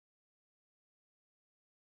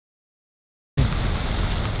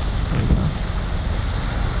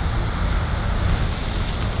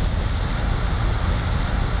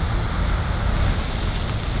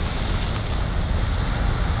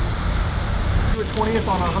20th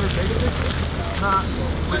on 100 megapixels? Not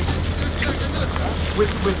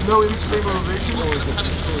with no image stabilization? Or is it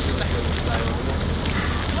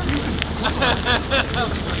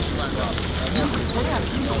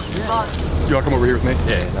you want to come over here with me?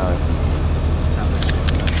 Yeah, no.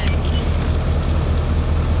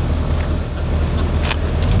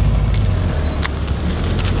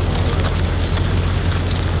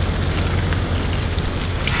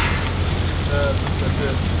 That's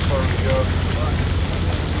it, as far as we go.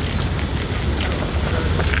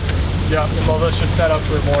 Yeah, well let's just set up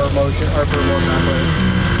for more motion, or for more macro.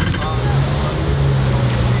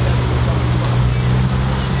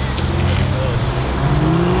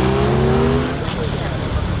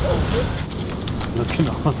 Looking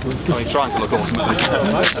awesome. I mean, trying to look awesome at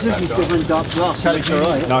least. Different dark glass. It's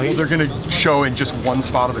alright. No, they're going to show in just one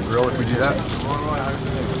spot of the grill if we do that.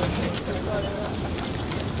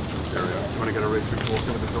 There we go. You want to get a rig through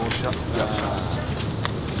water with the door shut? Yeah.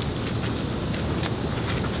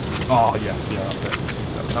 Oh, yeah, that's it.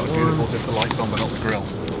 That was beautiful, just the lights on but not the grill.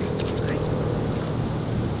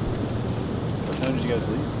 What time did you guys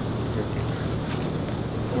leave?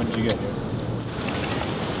 When did you get here?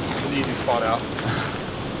 It's an easy spot out.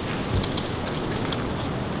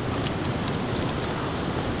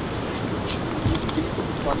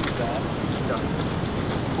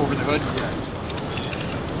 Yeah. Over the hood? Yeah.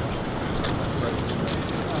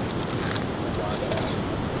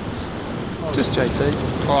 Just JP.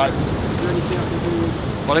 Alright.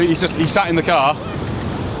 Well, he's sat in the car.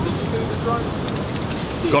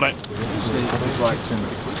 Got it.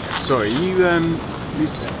 Sorry,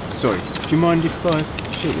 sorry, do you mind if I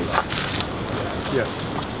shoot it? Yes.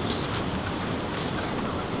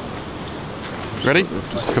 Ready?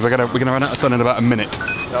 Because we're gonna run out of sun in about a minute.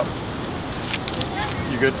 Yep.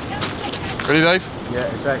 You good? Ready, Dave?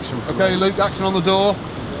 Yeah, it's action. Okay, Luke, action on the door.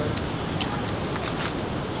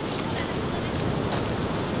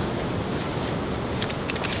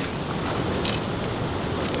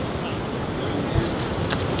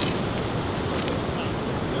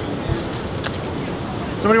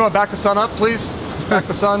 Somebody want to back the sun up, please? Back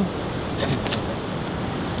the sun.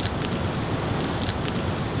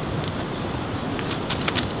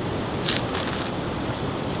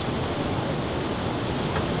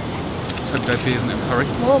 So JP isn't in a hurry.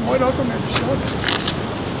 Well, why not come in? Shut it.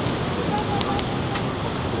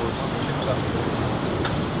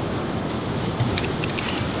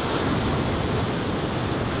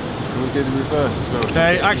 Can we do the reverse as well?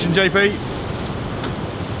 Okay, action JP.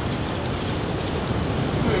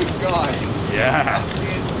 Guy. Yeah.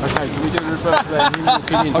 Okay, can we do the reverse then? You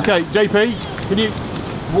walking in. Okay, JP, can you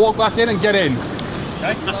walk back in and get in?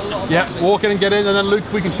 Okay. Yeah, walk in and get in, and then Luke,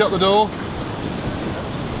 we can shut the door.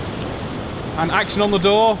 And action on the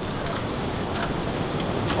door.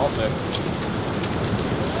 Also.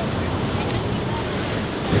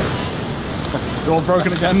 Door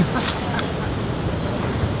broken again.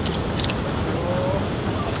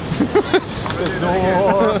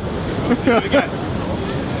 Door. Let's do it again.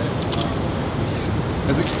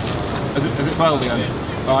 Has it failed again?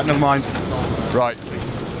 Alright, never mind. Right.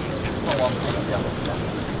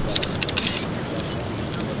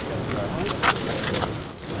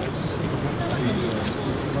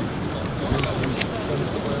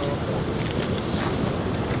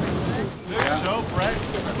 Joe, Brett,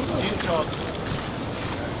 you talk.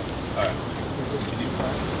 Alright.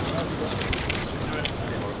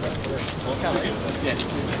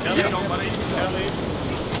 Kelly, somebody. Kelly.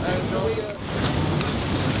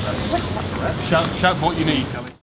 Shout for what you need, Kelly.